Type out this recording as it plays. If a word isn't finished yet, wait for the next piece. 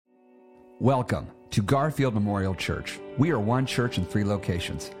Welcome to Garfield Memorial Church. We are one church in 3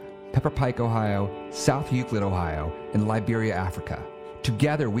 locations: Pepper Pike, Ohio, South Euclid, Ohio, and Liberia, Africa.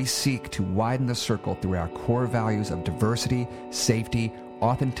 Together, we seek to widen the circle through our core values of diversity, safety,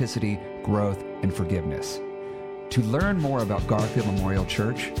 authenticity, growth, and forgiveness. To learn more about Garfield Memorial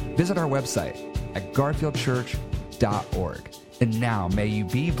Church, visit our website at garfieldchurch.org. And now, may you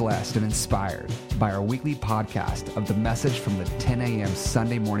be blessed and inspired by our weekly podcast of the message from the 10 a.m.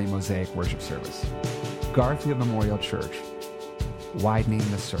 Sunday morning Mosaic worship service. Garfield Memorial Church, widening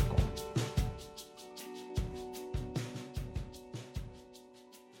the circle.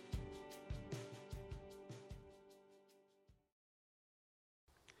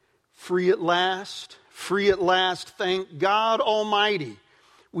 Free at last, thank God Almighty.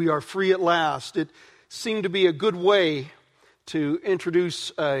 We are free at last. It seemed to be a good way to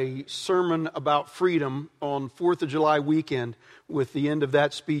introduce a sermon about freedom on 4th of July weekend with the end of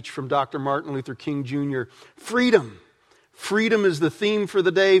that speech from Dr. Martin Luther King Jr. Freedom. Freedom is the theme for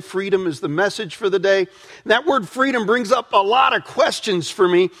the day. Freedom is the message for the day. And that word freedom brings up a lot of questions for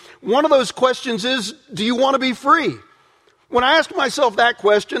me. One of those questions is, do you want to be free? When I ask myself that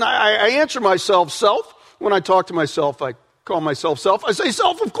question, I answer myself self. When I talk to myself, I call myself self. I say,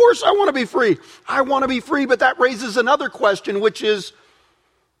 self, of course I want to be free. I want to be free, but that raises another question, which is,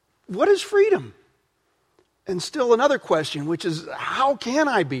 what is freedom? And still another question, which is, how can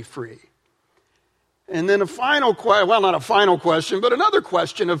I be free? And then a final question, well, not a final question, but another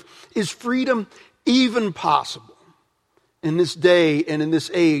question of, is freedom even possible? In this day and in this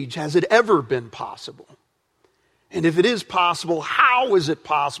age, has it ever been possible? And if it is possible, how is it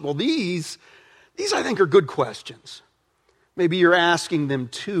possible? These I think are good questions. Maybe you're asking them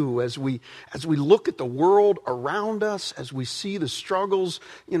too as we look at the world around us, as we see the struggles,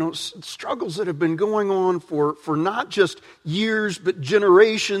 struggles that have been going on for not just years, but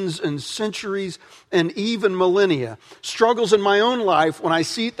generations and centuries and even millennia. Struggles in my own life when I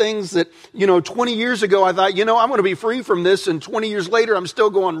see things that, 20 years ago I thought, I'm going to be free from this, and 20 years later I'm still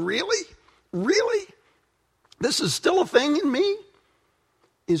going, really? Really? This is still a thing in me?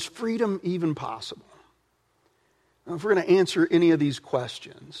 Is freedom even possible? Now, if we're going to answer any of these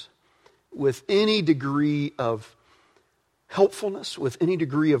questions with any degree of helpfulness, with any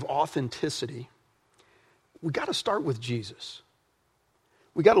degree of authenticity, we got to start with Jesus.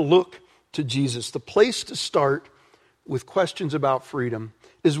 We got to look to Jesus. The place to start with questions about freedom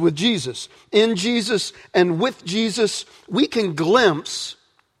is with Jesus. In Jesus and with Jesus, we can glimpse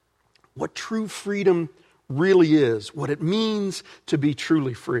what true freedom really is, what it means to be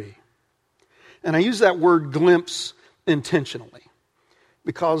truly free. And I use that word glimpse intentionally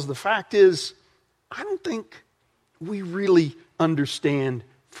because the fact is, I don't think we really understand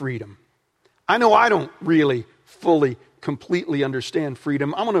freedom. I know I don't really fully, completely understand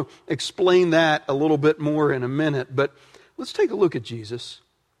freedom. I'm going to explain that a little bit more in a minute, but let's take a look at Jesus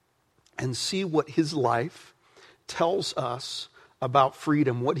and see what his life tells us about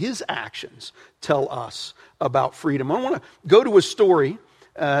freedom, what his actions tell us about freedom. I want to go to a story,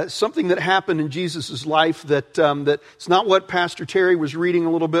 something that happened in Jesus' life that it's not what Pastor Terry was reading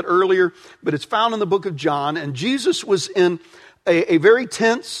a little bit earlier, but it's found in the book of John. And Jesus was in a very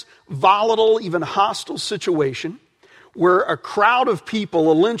tense, volatile, even hostile situation where a crowd of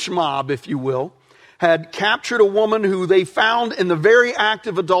people, a lynch mob, if you will, had captured a woman who they found in the very act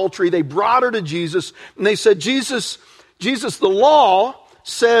of adultery. They brought her to Jesus, and they said, Jesus, the law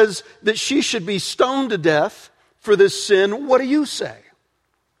says that she should be stoned to death for this sin. What do you say?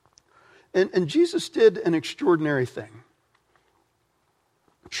 And Jesus did an extraordinary thing.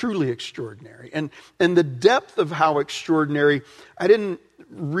 Truly extraordinary. And the depth of how extraordinary, I didn't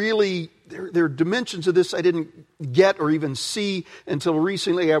really, there are dimensions of this I didn't get or even see until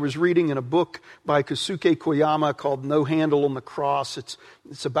recently. I was reading in a book by Kosuke Koyama called No Handle on the Cross.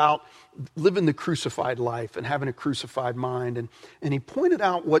 It's about living the crucified life and having a crucified mind. And he pointed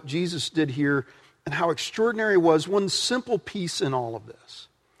out what Jesus did here and how extraordinary it was. One simple piece in all of this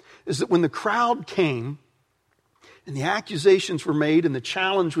is that when the crowd came and the accusations were made and the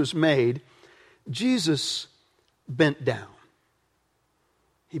challenge was made, Jesus bent down.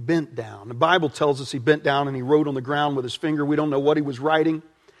 He bent down. The Bible tells us he bent down and he wrote on the ground with his finger. We don't know what he was writing,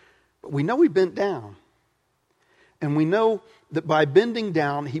 but we know he bent down. And we know that by bending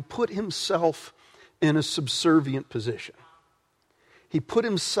down, he put himself in a subservient position. He put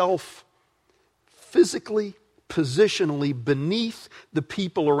himself physically, positionally beneath the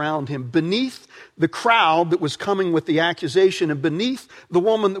people around him, beneath the crowd that was coming with the accusation, and beneath the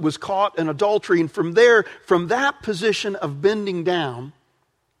woman that was caught in adultery. And from that position of bending down,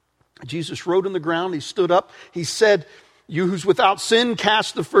 Jesus wrote on the ground, he stood up, he said, You who's without sin,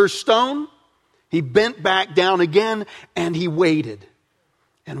 cast the first stone. He bent back down again, and he waited.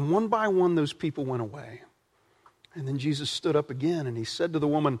 And one by one, those people went away. And then Jesus stood up again, and he said to the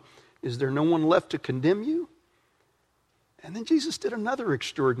woman, is there no one left to condemn you? And then Jesus did another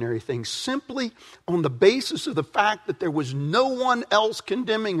extraordinary thing. Simply on the basis of the fact that there was no one else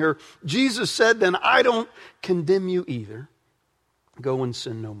condemning her, Jesus said, then I don't condemn you either. Go and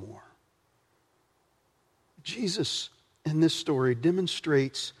sin no more. Jesus, in this story,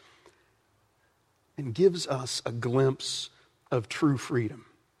 demonstrates and gives us a glimpse of true freedom.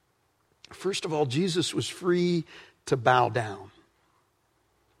 First of all, Jesus was free to bow down.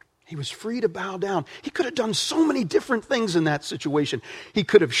 He was free to bow down. He could have done so many different things in that situation. He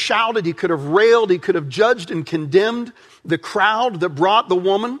could have shouted, he could have railed, he could have judged and condemned the crowd that brought the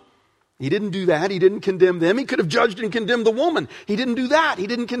woman. He didn't do that. He didn't condemn them. He could have judged and condemned the woman. He didn't do that. He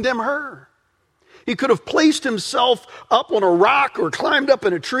didn't condemn her. He could have placed himself up on a rock or climbed up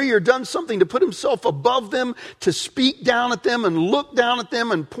in a tree or done something to put himself above them, to speak down at them and look down at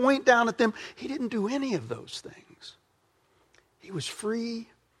them and point down at them. He didn't do any of those things. He was free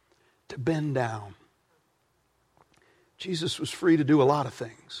to bend down. Jesus was free to do a lot of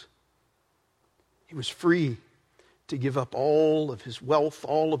things. He was free to give up all of his wealth,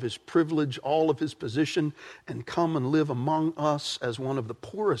 all of his privilege, all of his position, and come and live among us as one of the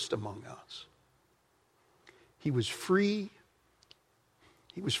poorest among us. He was free.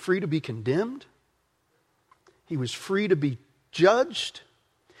 He was free to be condemned. He was free to be judged.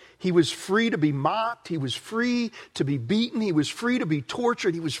 He was free to be mocked. He was free to be beaten. He was free to be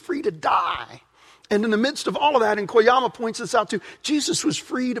tortured. He was free to die. And in the midst of all of that, and Koyama points this out too, Jesus was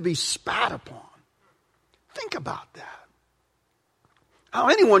free to be spat upon. Think about that. How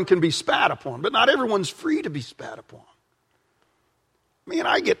anyone can be spat upon, but not everyone's free to be spat upon. I mean,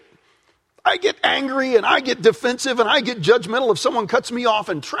 I get angry and I get defensive and I get judgmental if someone cuts me off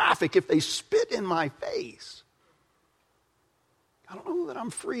in traffic, if they spit in my face. I don't know that I'm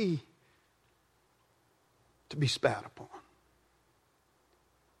free to be spat upon.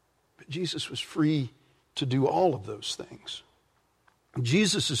 But Jesus was free to do all of those things.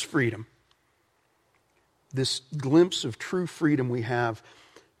 Jesus' freedom, this glimpse of true freedom we have,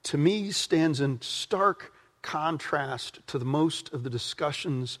 to me stands in stark contrast to the most of the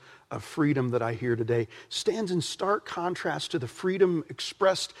discussions of freedom that I hear today. Stands in stark contrast to the freedom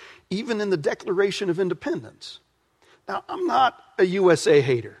expressed even in the Declaration of Independence. Now, I'm not a USA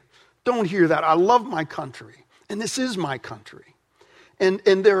hater. Don't hear that. I love my country, and this is my country. And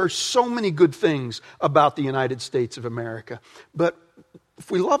there are so many good things about the United States of America. But if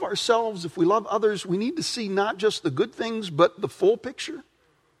we love ourselves, if we love others, we need to see not just the good things, but the full picture,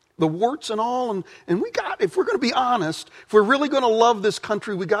 the warts and all. And if we're going to be honest, if we're really going to love this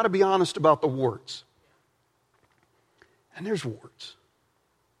country, we got to be honest about the warts. And there's warts.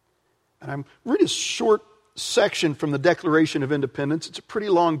 And I'm reading a short section from the Declaration of Independence. It's a pretty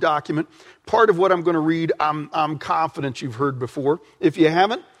long document. Part of what I'm going to read, I'm confident you've heard before. If you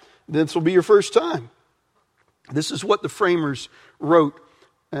haven't, this will be your first time. This is what the framers wrote,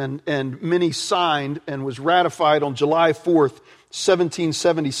 and many signed and was ratified on July 4th,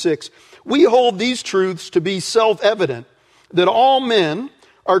 1776. We hold these truths to be self-evident, that all men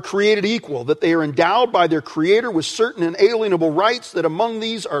are created equal, that they are endowed by their Creator with certain inalienable rights, that among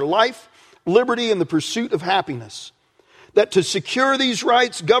these are life, liberty, and the pursuit of happiness. That to secure these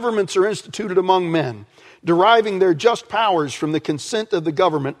rights, governments are instituted among men, deriving their just powers from the consent of the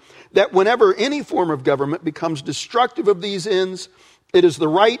government, that whenever any form of government becomes destructive of these ends, it is the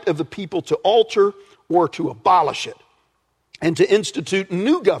right of the people to alter or to abolish it, and to institute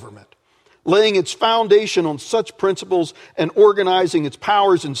new government, laying its foundation on such principles and organizing its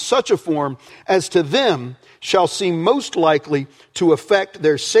powers in such a form as to them shall seem most likely to affect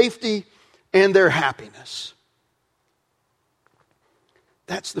their safety and their happiness.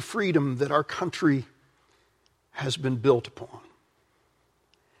 That's the freedom that our country has been built upon.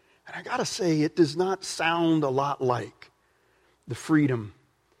 And I got to say, it does not sound a lot like the freedom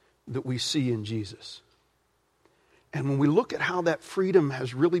that we see in Jesus. And when we look at how that freedom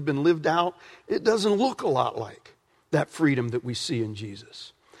has really been lived out, it doesn't look a lot like that freedom that we see in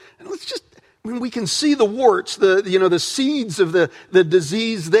Jesus. And we can see the warts, the seeds of the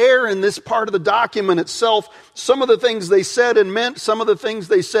disease there in this part of the document itself. Some of the things they said and meant, some of the things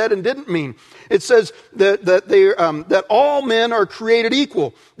they said and didn't mean. It says that all men are created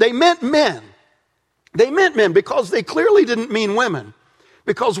equal. They meant men. They meant men because they clearly didn't mean women,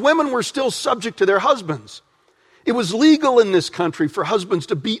 because women were still subject to their husbands. It was legal in this country for husbands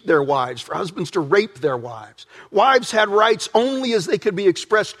to beat their wives, for husbands to rape their wives. Wives had rights only as they could be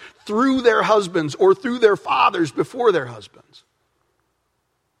expressed through their husbands or through their fathers before their husbands.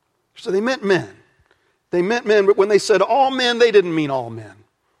 So they meant men. They meant men, but when they said all men, they didn't mean all men.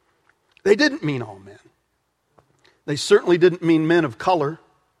 They didn't mean all men. They certainly didn't mean men of color.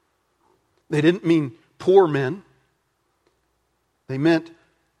 They didn't mean poor men. They meant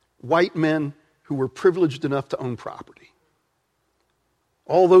white men who were privileged enough to own property.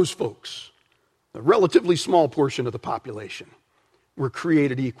 All those folks, a relatively small portion of the population, were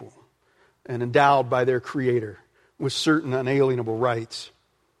created equal and endowed by their Creator with certain unalienable rights.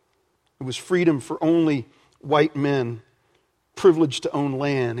 It was freedom for only white men privileged to own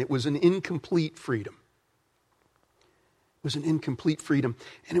land. It was an incomplete freedom. It was an incomplete freedom.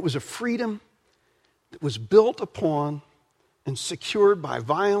 And it was a freedom that was built upon and secured by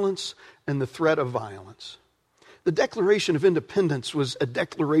violence and the threat of violence. The Declaration of Independence was a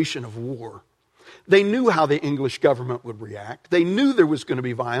declaration of war. They knew how the English government would react. They knew there was going to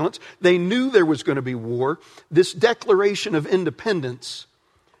be violence. They knew there was going to be war. This Declaration of Independence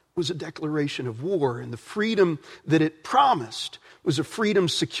was a declaration of war, and the freedom that it promised was a freedom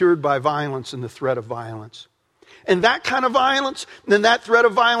secured by violence and the threat of violence. And that kind of violence, and that threat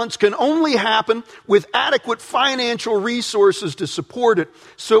of violence can only happen with adequate financial resources to support it.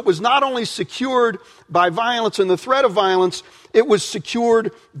 So it was not only secured by violence and the threat of violence, it was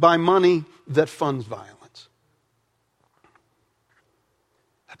secured by money that funds violence.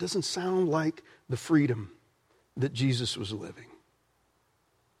 That doesn't sound like the freedom that Jesus was living.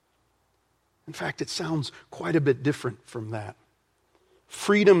 In fact, it sounds quite a bit different from that.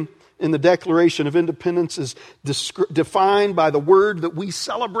 Freedom in the Declaration of Independence is defined by the word that we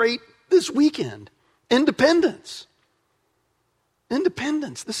celebrate this weekend: independence.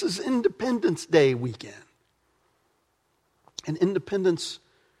 Independence. This is Independence Day weekend. And independence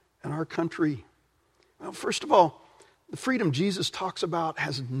in our country, well, first of all, the freedom Jesus talks about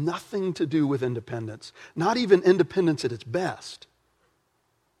has nothing to do with independence, not even independence at its best.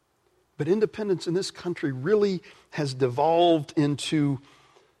 But independence in this country really has devolved into,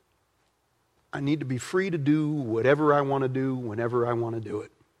 I need to be free to do whatever I want to do whenever I want to do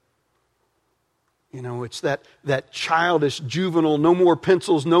it. You know, it's that childish, juvenile, no more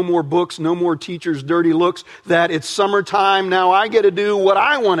pencils, no more books, no more teachers' dirty looks, that it's summertime, now I get to do what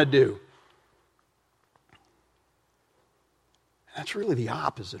I want to do. That's really the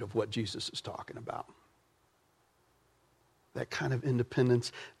opposite of what Jesus is talking about. That kind of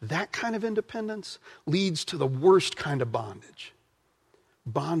independence leads to the worst kind of bondage.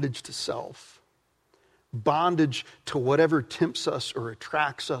 Bondage to self. Bondage to whatever tempts us or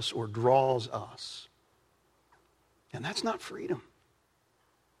attracts us or draws us. And that's not freedom.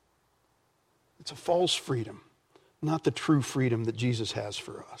 It's a false freedom, not the true freedom that Jesus has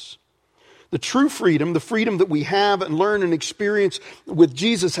for us. The true freedom, the freedom that we have and learn and experience with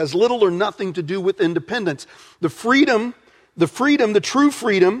Jesus, has little or nothing to do with independence. The true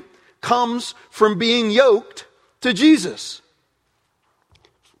freedom comes from being yoked to Jesus.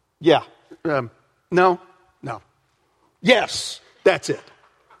 Yeah. No. Yes, that's it.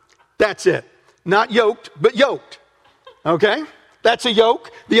 That's it. Not yoked, but yoked. Okay? That's a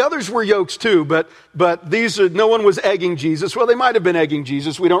yoke. The others were yokes too, but no one was egging Jesus. Well, they might have been egging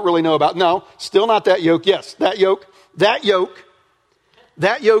Jesus. We don't really know about. No, still not that yoke. Yes, that yoke. That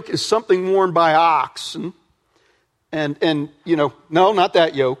yoke is something worn by oxen. And no, not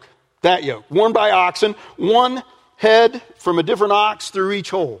that yoke. That yoke. Worn by oxen. One head from a different ox through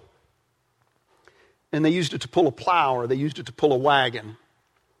each hole. And they used it to pull a plow, or they used it to pull a wagon.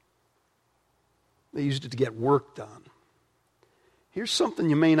 They used it to get work done. Here's something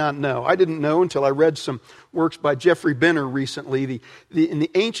you may not know. I didn't know until I read some works by Jeffrey Benner recently. In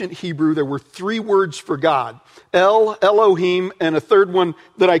the ancient Hebrew, there were 3 words for God. El, Elohim, and a third one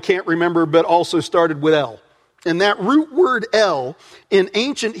that I can't remember, but also started with El. And that root word El, in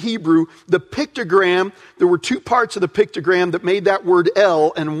ancient Hebrew, the pictogram, there were 2 parts of the pictogram that made that word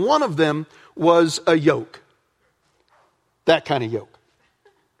El, and one of them was a yoke. That kind of yoke.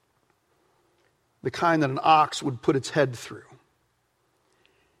 The kind that an ox would put its head through.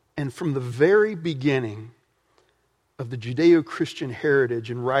 And from the very beginning of the Judeo-Christian heritage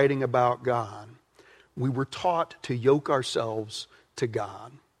in writing about God, we were taught to yoke ourselves to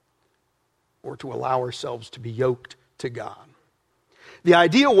God, or to allow ourselves to be yoked to God. The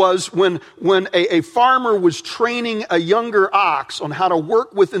idea was when a farmer was training a younger ox on how to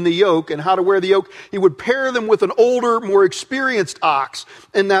work within the yoke and how to wear the yoke, he would pair them with an older, more experienced ox.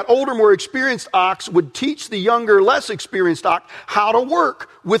 And that older, more experienced ox would teach the younger, less experienced ox how to work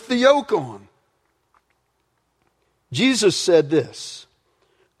with the yoke on. Jesus said this,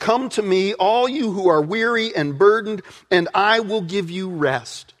 "Come to me, all you who are weary and burdened, and I will give you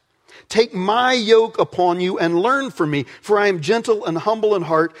rest. Take my yoke upon you and learn from me, for I am gentle and humble in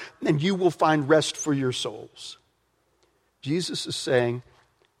heart, and you will find rest for your souls." Jesus is saying,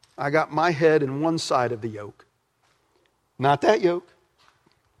 I got my head in one side of the yoke. Not that yoke.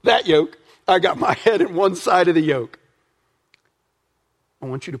 That yoke. I got my head in one side of the yoke. I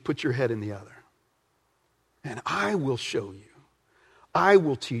want you to put your head in the other. And I will show you. I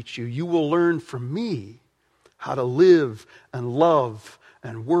will teach you. You will learn from me how to live and love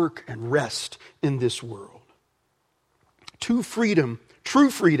and work and rest in this world. True freedom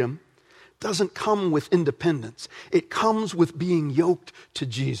doesn't come with independence. It comes with being yoked to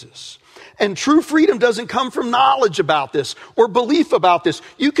Jesus. And true freedom doesn't come from knowledge about this or belief about this.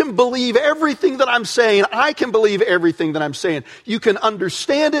 You can believe everything that I'm saying. I can believe everything that I'm saying. You can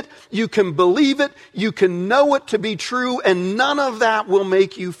understand it. You can believe it. You can know it to be true. And none of that will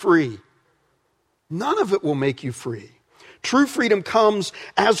make you free. None of it will make you free. True freedom comes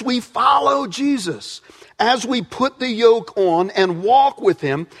as we follow Jesus, as we put the yoke on and walk with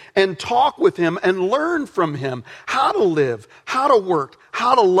him and talk with him and learn from him how to live, how to work,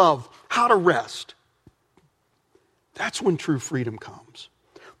 how to love, how to rest. That's when true freedom comes.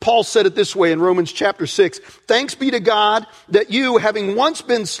 Paul said it this way in Romans chapter 6, "Thanks be to God that you, having once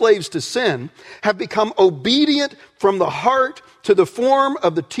been slaves to sin, have become obedient from the heart to the form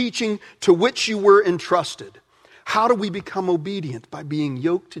of the teaching to which you were entrusted." How do we become obedient? By being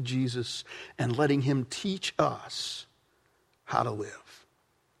yoked to Jesus and letting him teach us how to live.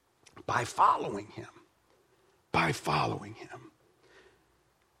 By following him. By following him.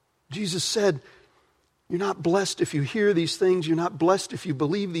 Jesus said, you're not blessed if you hear these things. You're not blessed if you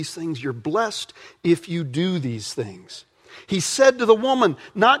believe these things. You're blessed if you do these things. He said to the woman,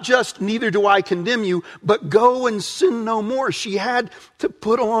 not just, "Neither do I condemn you," but go and sin no more. She had to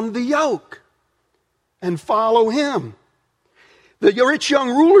put on the yoke and follow him. The rich young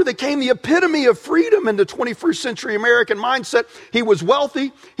ruler that came the epitome of freedom in the 21st century American mindset. He was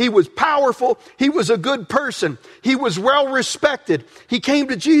wealthy. He was powerful. He was a good person. He was well respected. He came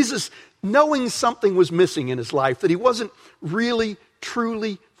to Jesus knowing something was missing in his life, that he wasn't really,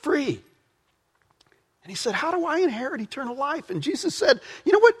 truly free. And he said, "How do I inherit eternal life?" And Jesus said,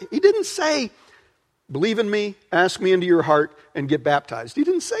 you know what? He didn't say, "Believe in me, ask me into your heart, and get baptized." He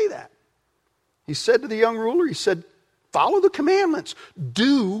didn't say that. He said to the young ruler, he said, "Follow the commandments.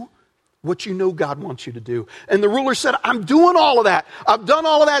 Do what you know God wants you to do." And the ruler said, "I'm doing all of that. I've done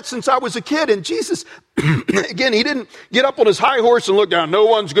all of that since I was a kid." And Jesus, again, he didn't get up on his high horse and look down. No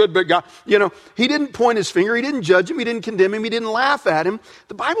one's good but God. He didn't point his finger. He didn't judge him. He didn't condemn him. He didn't laugh at him.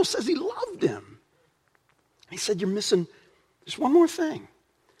 The Bible says he loved him. He said, "You're missing just one more thing.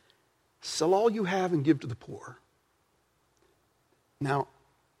 Sell all you have and give to the poor." Now,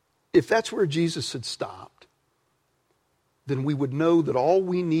 if that's where Jesus had stopped, then we would know that all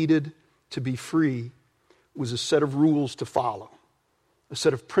we needed to be free was a set of rules to follow, a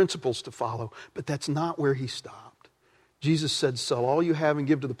set of principles to follow. But that's not where he stopped. Jesus said, "Sell all you have and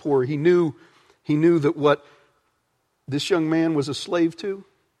give to the poor." He knew that what this young man was a slave to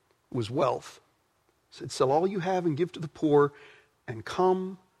was wealth. He said, "Sell all you have and give to the poor, and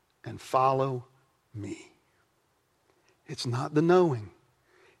come and follow me." It's not the knowing.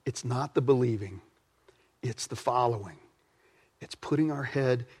 It's not the believing. It's the following. It's putting our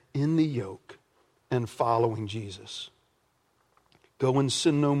head in the yoke and following Jesus. Go and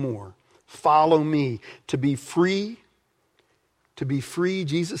sin no more. Follow me. To be free,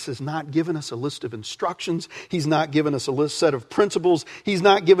 Jesus has not given us a list of instructions. He's not given us a set of principles. He's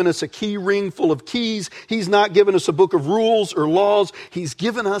not given us a key ring full of keys. He's not given us a book of rules or laws. He's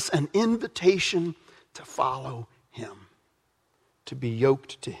given us an invitation to follow him, to be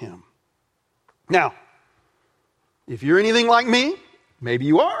yoked to him. Now, if you're anything like me, maybe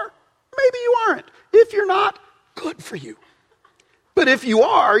you are, maybe you aren't. If you're not, good for you. But if you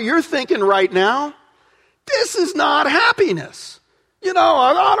are, you're thinking right now, this is not happiness.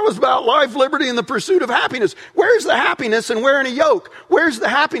 I thought it was about life, liberty, and the pursuit of happiness. Where's the happiness in wearing a yoke? Where's the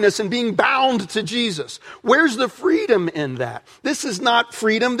happiness in being bound to Jesus? Where's the freedom in that? This is not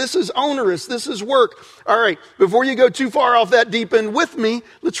freedom. This is onerous. This is work. All right, before you go too far off that deep end with me,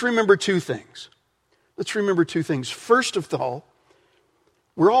 let's remember two things. First of all,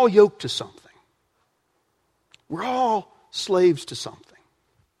 we're all yoked to something. We're all slaves to something.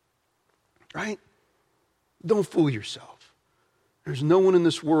 Right? Don't fool yourself. There's no one in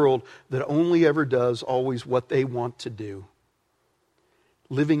this world that only ever does always what they want to do.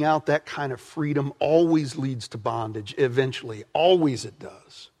 Living out that kind of freedom always leads to bondage eventually. Always it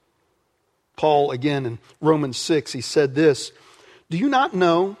does. Paul, again, in Romans 6, he said this, "Do you not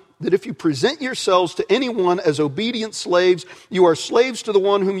know that if you present yourselves to anyone as obedient slaves, you are slaves to the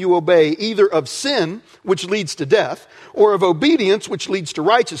one whom you obey, either of sin, which leads to death, or of obedience, which leads to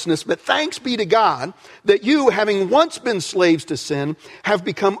righteousness. But thanks be to God that you, having once been slaves to sin, have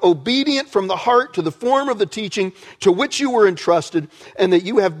become obedient from the heart to the form of the teaching to which you were entrusted, and that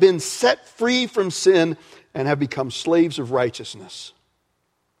you have been set free from sin and have become slaves of righteousness."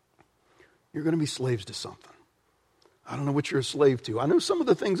 You're going to be slaves to something. I don't know what you're a slave to. I know some of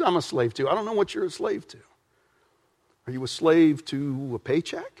the things I'm a slave to. I don't know what you're a slave to. Are you a slave to a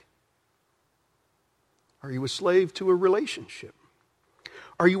paycheck? Are you a slave to a relationship?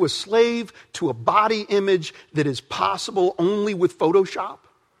 Are you a slave to a body image that is possible only with Photoshop?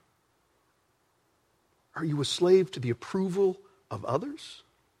 Are you a slave to the approval of others?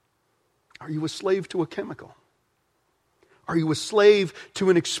 Are you a slave to a chemical? Are you a slave to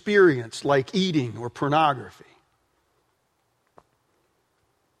an experience like eating or pornography?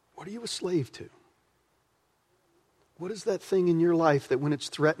 What are you a slave to? What is that thing in your life that when it's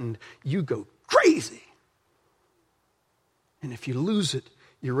threatened, you go crazy? And if you lose it,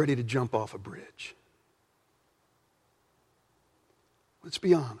 you're ready to jump off a bridge. Let's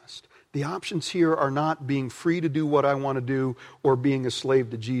be honest. The options here are not being free to do what I want to do or being a slave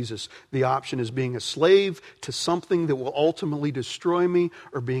to Jesus. The option is being a slave to something that will ultimately destroy me,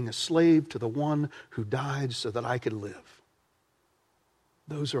 or being a slave to the one who died so that I could live.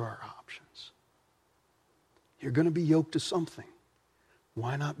 Those are our options. You're going to be yoked to something.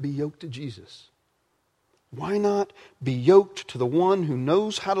 Why not be yoked to Jesus? Why not be yoked to the one who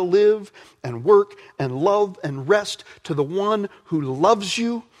knows how to live and work and love and rest, to the one who loves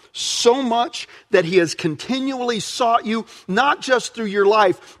you so much that he has continually sought you, not just through your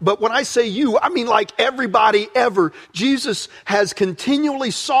life, but when I say you, I mean like everybody ever. Jesus has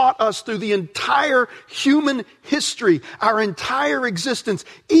continually sought us through the entire human history, our entire existence,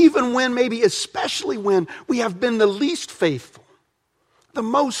 even when, maybe especially when, we have been the least faithful, the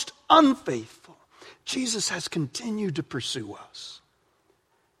most unfaithful. Jesus has continued to pursue us,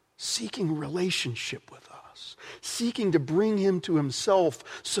 seeking relationship with us, seeking to bring him to himself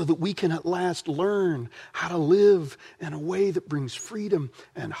so that we can at last learn how to live in a way that brings freedom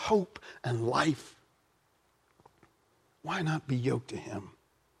and hope and life. Why not be yoked to him?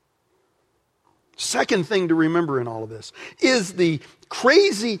 Second thing to remember in all of this is the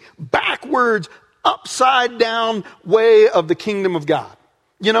crazy, backwards, upside down way of the kingdom of God.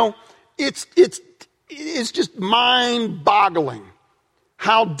 You know, it's just mind-boggling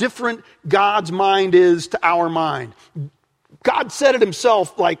how different God's mind is to our mind. God said it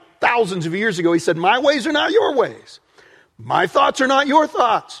himself like thousands of years ago. He said, "My ways are not your ways. My thoughts are not your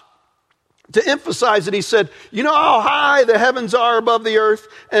thoughts." To emphasize it, he said, "You know how high the heavens are above the earth?"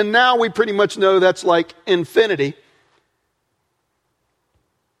 And now we pretty much know that's like infinity.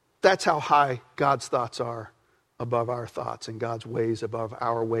 That's how high God's thoughts are above our thoughts, and God's ways above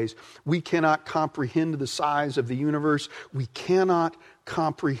our ways. We cannot comprehend the size of the universe. We cannot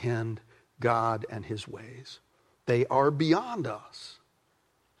comprehend God and his ways. They are beyond us.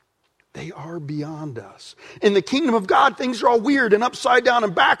 They are beyond us. In the kingdom of God, things are all weird and upside down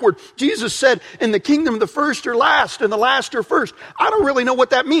and backward. Jesus said, in the kingdom, the first are last and the last are first. I don't really know what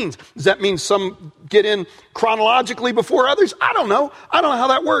that means. Does that mean some get in chronologically before others? I don't know. I don't know how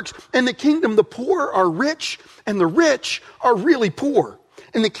that works. In the kingdom, the poor are rich and the rich are really poor.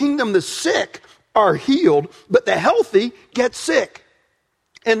 In the kingdom, the sick are healed, but the healthy get sick.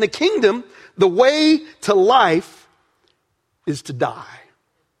 In the kingdom, the way to life is to die.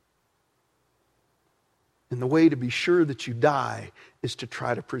 And the way to be sure that you die is to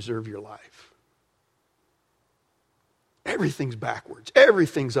try to preserve your life. Everything's backwards.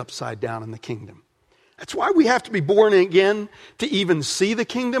 Everything's upside down in the kingdom. That's why we have to be born again to even see the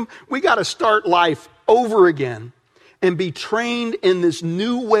kingdom. We got to start life over again and be trained in this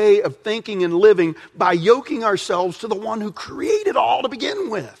new way of thinking and living by yoking ourselves to the one who created all to begin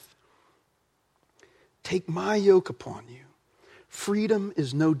with. Take my yoke upon you. Freedom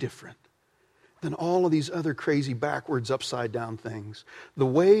is no different than all of these other crazy backwards, upside down things. The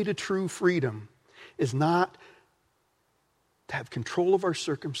way to true freedom is not to have control of our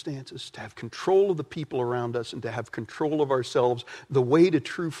circumstances, to have control of the people around us, and to have control of ourselves. The way to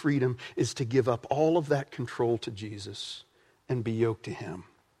true freedom is to give up all of that control to Jesus and be yoked to him.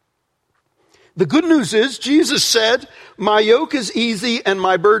 The good news is, Jesus said, "My yoke is easy and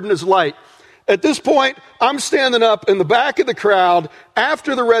my burden is light." At this point, I'm standing up in the back of the crowd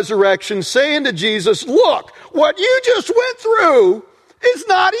after the resurrection saying to Jesus, "Look, what you just went through is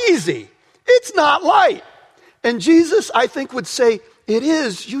not easy. It's not light." And Jesus, I think, would say, It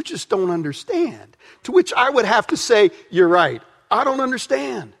is, you just don't understand. To which I would have to say, you're right. I don't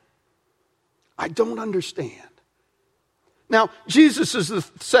understand. I don't understand. Now, Jesus is the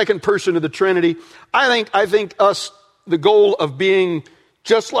second person of the Trinity. I think us, the goal of being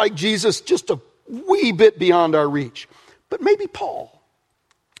just like Jesus, just a wee bit beyond our reach. But maybe Paul,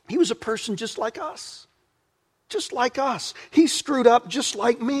 he was a person just like us. Just like us. He screwed up just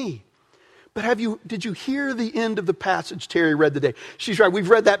like me. But did you hear the end of the passage Terry read today? She's right. We've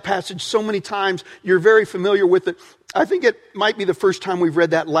read that passage so many times. You're very familiar with it. I think it might be the first time we've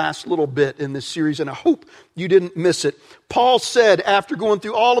read that last little bit in this series, and I hope you didn't miss it. Paul said, after going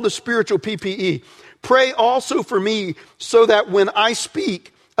through all of the spiritual PPE, pray also for me so that when I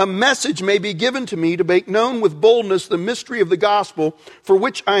speak, a message may be given to me to make known with boldness the mystery of the gospel, for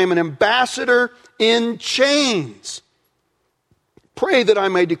which I am an ambassador in chains. Pray that I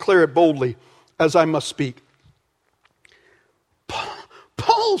may declare it boldly as I must speak.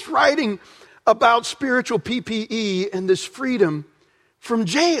 Paul's writing about spiritual PPE and this freedom from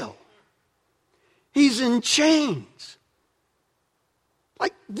jail. He's in chains.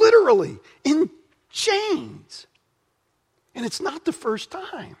 Like literally in chains. And it's not the first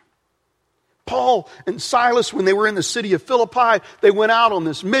time. Paul and Silas, when they were in the city of Philippi, they went out on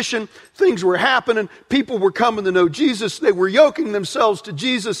this mission. Things were happening. People were coming to know Jesus. They were yoking themselves to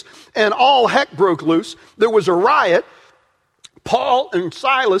Jesus, and all heck broke loose. There was a riot. Paul and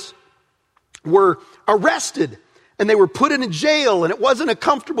Silas were arrested, and they were put in a jail, and it wasn't a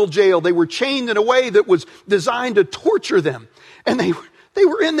comfortable jail. They were chained in a way that was designed to torture them. And they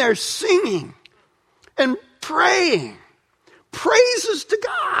were in there singing and praying praises to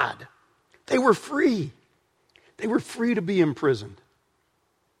God. They were free. They were free to be imprisoned.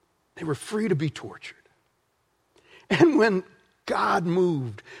 They were free to be tortured. And when God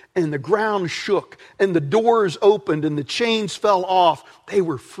moved and the ground shook and the doors opened and the chains fell off, they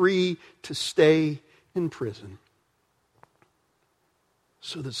were free to stay in prison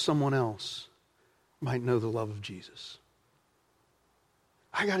so that someone else might know the love of Jesus.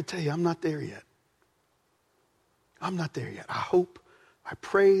 I got to tell you, I'm not there yet. I'm not there yet. I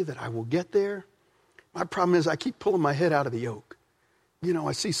pray that I will get there. My problem is I keep pulling my head out of the yoke. You know,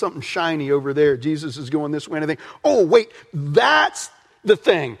 I see something shiny over there. Jesus is going this way, and I think, oh, wait, that's the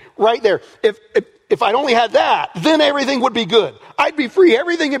thing right there. If I'd only had that, then everything would be good. I'd be free.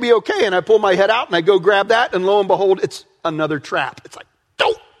 Everything would be okay. And I pull my head out, and I go grab that, and lo and behold, it's another trap. It's like,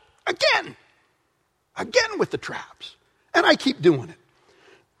 don't, again with the traps. And I keep doing it.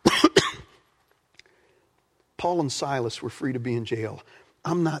 Paul and Silas were free to be in jail.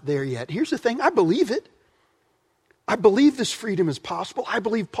 I'm not there yet. Here's the thing. I believe it. I believe this freedom is possible. I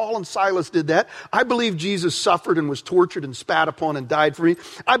believe Paul and Silas did that. I believe Jesus suffered and was tortured and spat upon and died for me.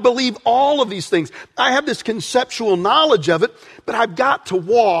 I believe all of these things. I have this conceptual knowledge of it, but I've got to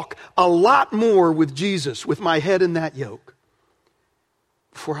walk a lot more with Jesus, with my head in that yoke,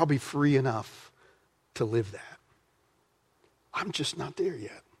 before I'll be free enough to live that. I'm just not there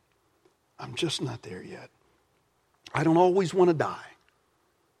yet. I'm just not there yet. I don't always want to die.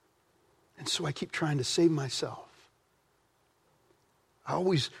 And so I keep trying to save myself. I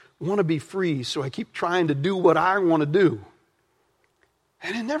always want to be free, so I keep trying to do what I want to do.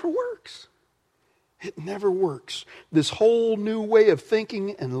 And it never works. It never works. This whole new way of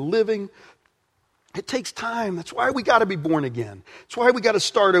thinking and living, it takes time. That's why we got to be born again. That's why we got to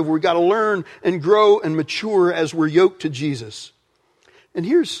start over. We got to learn and grow and mature as we're yoked to Jesus. And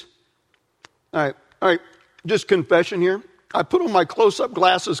here's, all right, just confession here. I put on my close-up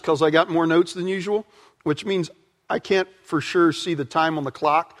glasses because I got more notes than usual, which means I can't for sure see the time on the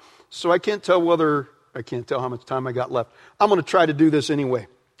clock. So I can't tell how much time I got left. I'm going to try to do this anyway.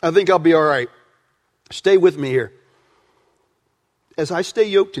 I think I'll be all right. Stay with me here. As I stay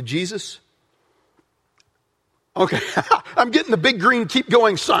yoked to Jesus, okay, I'm getting the big green keep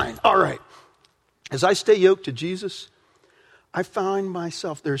going sign. All right. As I stay yoked to Jesus, I find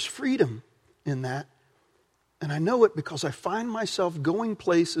myself, there's freedom in that. And I know it because I find myself going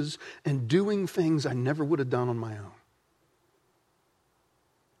places and doing things I never would have done on my own.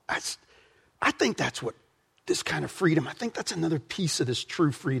 I think that's what this kind of freedom, I think that's another piece of this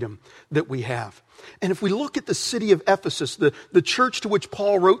true freedom that we have. And if we look at the city of Ephesus, the church to which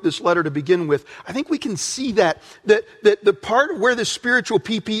Paul wrote this letter to begin with, I think we can see that the part where the spiritual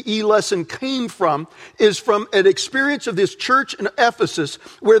PPE lesson came from is from an experience of this church in Ephesus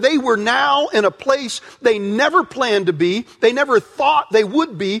where they were now in a place they never planned to be, they never thought they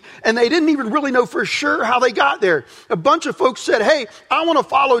would be, and they didn't even really know for sure how they got there. A bunch of folks said, hey, I want to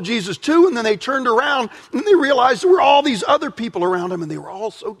follow Jesus too, and then they turned around and they realized there were all these other people around them and they were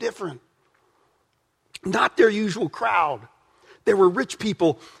all so different. Not their usual crowd. There were rich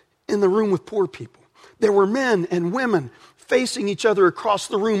people in the room with poor people. There were men and women facing each other across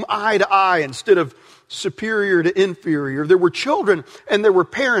the room eye to eye instead of superior to inferior. There were children and there were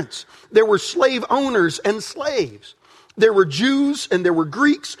parents. There were slave owners and slaves. There were Jews and there were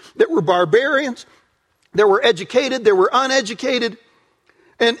Greeks. There were barbarians. There were educated. There were uneducated.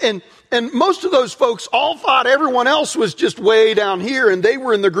 And most of those folks all thought everyone else was just way down here and they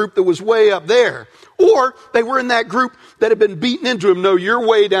were in the group that was way up there. Or they were in that group that had been beaten into them. No, you're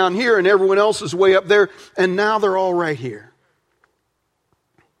way down here and everyone else is way up there. And now they're all right here.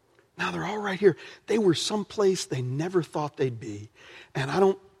 Now they're all right here. They were someplace they never thought they'd be. And I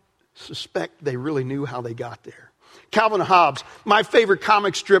don't suspect they really knew how they got there. Calvin Hobbes, my favorite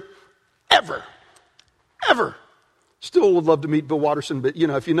comic strip ever. Still would love to meet Bill Watterson, but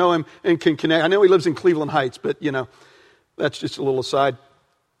if you know him and can connect. I know he lives in Cleveland Heights, but that's just a little aside.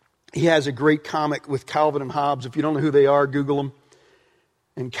 He has a great comic with Calvin and Hobbes. If you don't know who they are, Google them.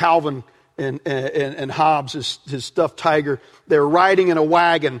 And Calvin and Hobbes, his stuffed tiger, they're riding in a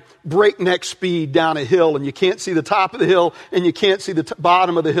wagon, breakneck speed down a hill, and you can't see the top of the hill, and you can't see the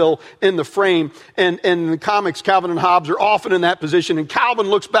bottom of the hill in the frame. And in the comics, Calvin and Hobbes are often in that position, and Calvin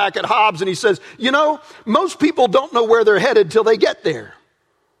looks back at Hobbes and he says, most people don't know where they're headed till they get there.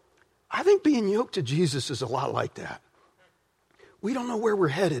 I think being yoked to Jesus is a lot like that. We don't know where we're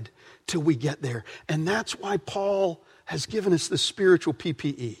headed till we get there. And that's why Paul has given us the spiritual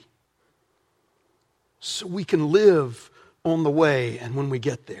PPE. So we can live on the way and when we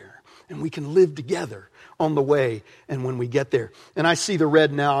get there. And we can live together on the way and when we get there. And I see the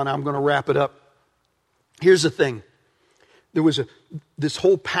red now and I'm going to wrap it up. Here's the thing. This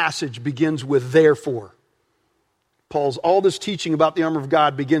whole passage begins with therefore. All this teaching about the armor of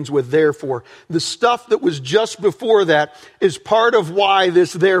God begins with therefore. The stuff that was just before that is part of why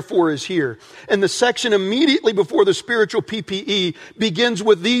this therefore is here. And the section immediately before the spiritual PPE begins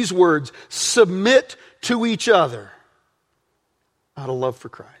with these words, submit to each other out of love for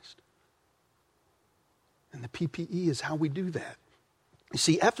Christ. And the PPE is how we do that. You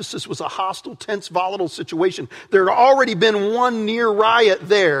see, Ephesus was a hostile, tense, volatile situation. There had already been one near riot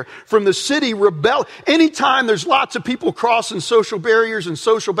there from the city rebel. Anytime there's lots of people crossing social barriers and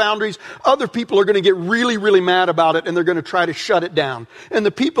social boundaries, other people are going to get really, really mad about it and they're going to try to shut it down. And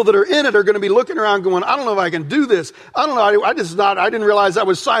the people that are in it are going to be looking around going, I don't know if I can do this. I don't know. I didn't realize I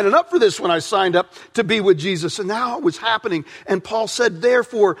was signing up for this when I signed up to be with Jesus. And now it was happening. And Paul said,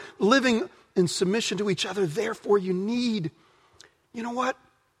 therefore, living in submission to each other, therefore you need. You know what?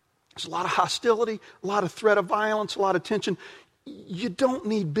 There's a lot of hostility, a lot of threat of violence, a lot of tension. You don't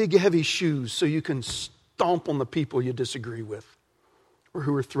need big, heavy shoes so you can stomp on the people you disagree with or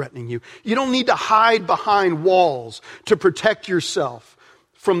who are threatening you. You don't need to hide behind walls to protect yourself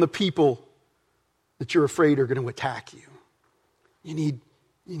from the people that you're afraid are going to attack you. You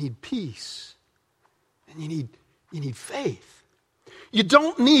need peace, and you need faith. You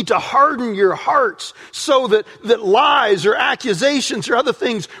don't need to harden your hearts so that lies or accusations or other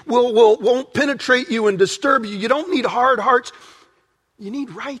things won't penetrate you and disturb you. You don't need hard hearts. You need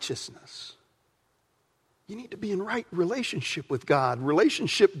righteousness. You need to be in right relationship with God.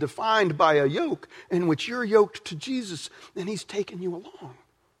 Relationship defined by a yoke in which you're yoked to Jesus and He's taken you along.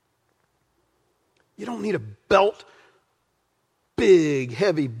 You don't need a belt, big,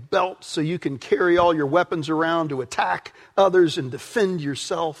 heavy belt so you can carry all your weapons around to attack others and defend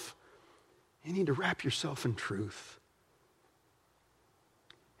yourself. You need to wrap yourself in truth.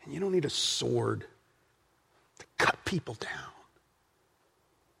 And you don't need a sword to cut people down.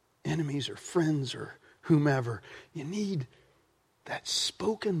 Enemies or friends or whomever. You need that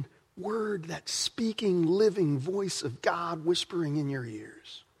spoken word, that speaking, living voice of God whispering in your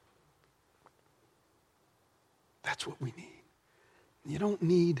ears. That's what we need. You don't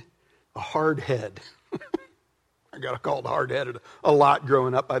need a hard head. I got called hard-headed a lot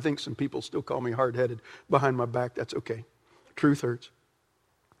growing up. I think some people still call me hard-headed behind my back. That's okay. Truth hurts.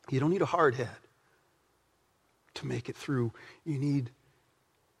 You don't need a hard head to make it through. You need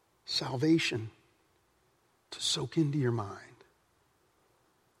salvation to soak into your mind.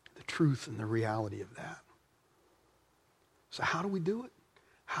 The truth and the reality of that. So how do we do it?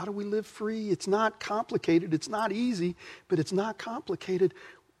 How do we live free? It's not complicated. It's not easy, but it's not complicated.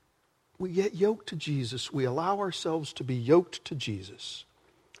 We get yoked to Jesus. We allow ourselves to be yoked to Jesus.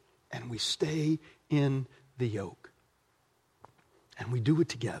 And we stay in the yoke. And we do it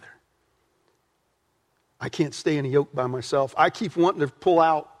together. I can't stay in a yoke by myself. I keep wanting to pull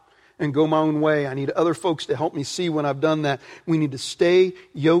out and go my own way. I need other folks to help me see when I've done that. We need to stay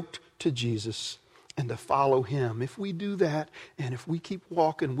yoked to Jesus and to follow Him. If we do that, and if we keep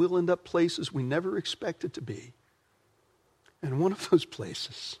walking, we'll end up places we never expected to be. And one of those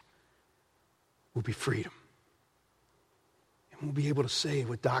places will be freedom. And we'll be able to say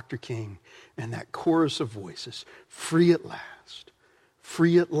with Dr. King and that chorus of voices, free at last,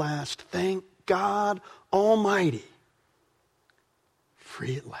 free at last, thank God Almighty,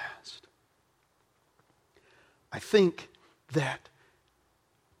 free at last. I think that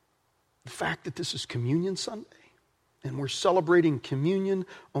the fact that this is Communion Sunday and we're celebrating communion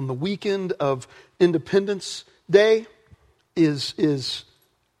on the weekend of Independence Day is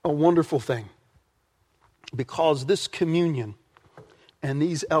a wonderful thing, because this communion and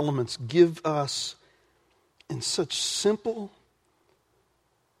these elements give us, in such simple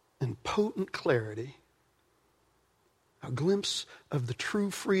and potent clarity, a glimpse of the true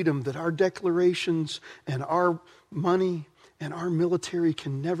freedom that our declarations and our money and our military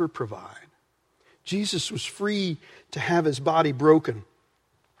can never provide. Jesus was free to have his body broken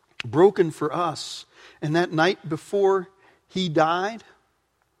for us. And that night before he died,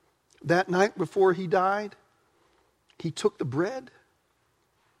 he took the bread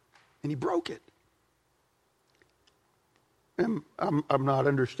and he broke it. And I'm not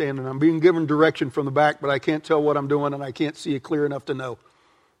understanding. I'm being given direction from the back, but I can't tell what I'm doing and I can't see it clear enough to know.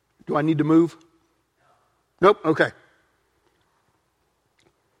 Do I need to move? Nope? Okay.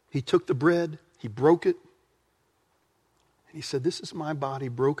 He took the bread, he broke it, and he said, "This is my body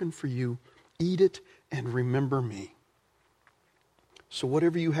broken for you. Eat it and remember me." So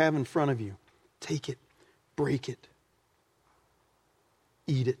whatever you have in front of you, take it, break it,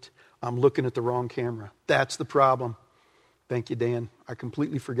 eat it. I'm looking at the wrong camera. That's the problem. Thank you, Dan. I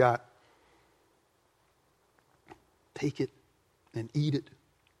completely forgot. Take it and eat it.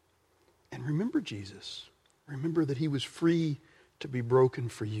 And remember Jesus. Remember that he was free to be broken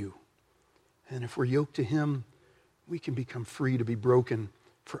for you. And if we're yoked to him, we can become free to be broken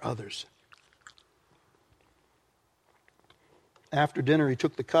for others. After dinner, he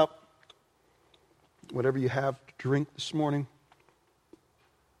took the cup. Whatever you have to drink this morning.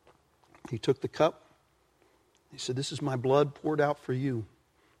 He took the cup. He said, "This is my blood poured out for you.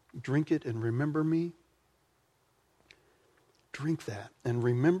 Drink it and remember me." Drink that and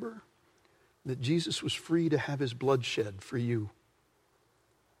remember that Jesus was free to have his blood shed for you.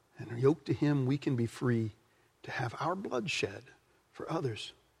 And yoked to him, we can be free to have our blood shed for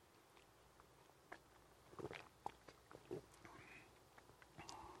others.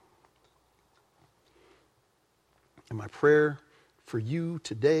 And my prayer for you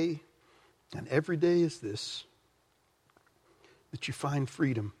today and every day is this: that you find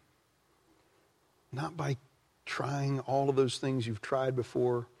freedom, not by trying all of those things you've tried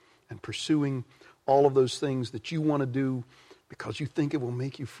before and pursuing all of those things that you want to do because you think it will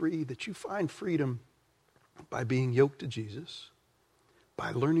make you free, that you find freedom by being yoked to Jesus,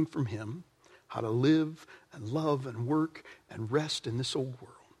 by learning from him how to live and love and work and rest in this old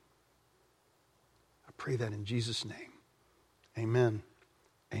world. I pray that in Jesus' name. Amen.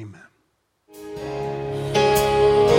 Amen.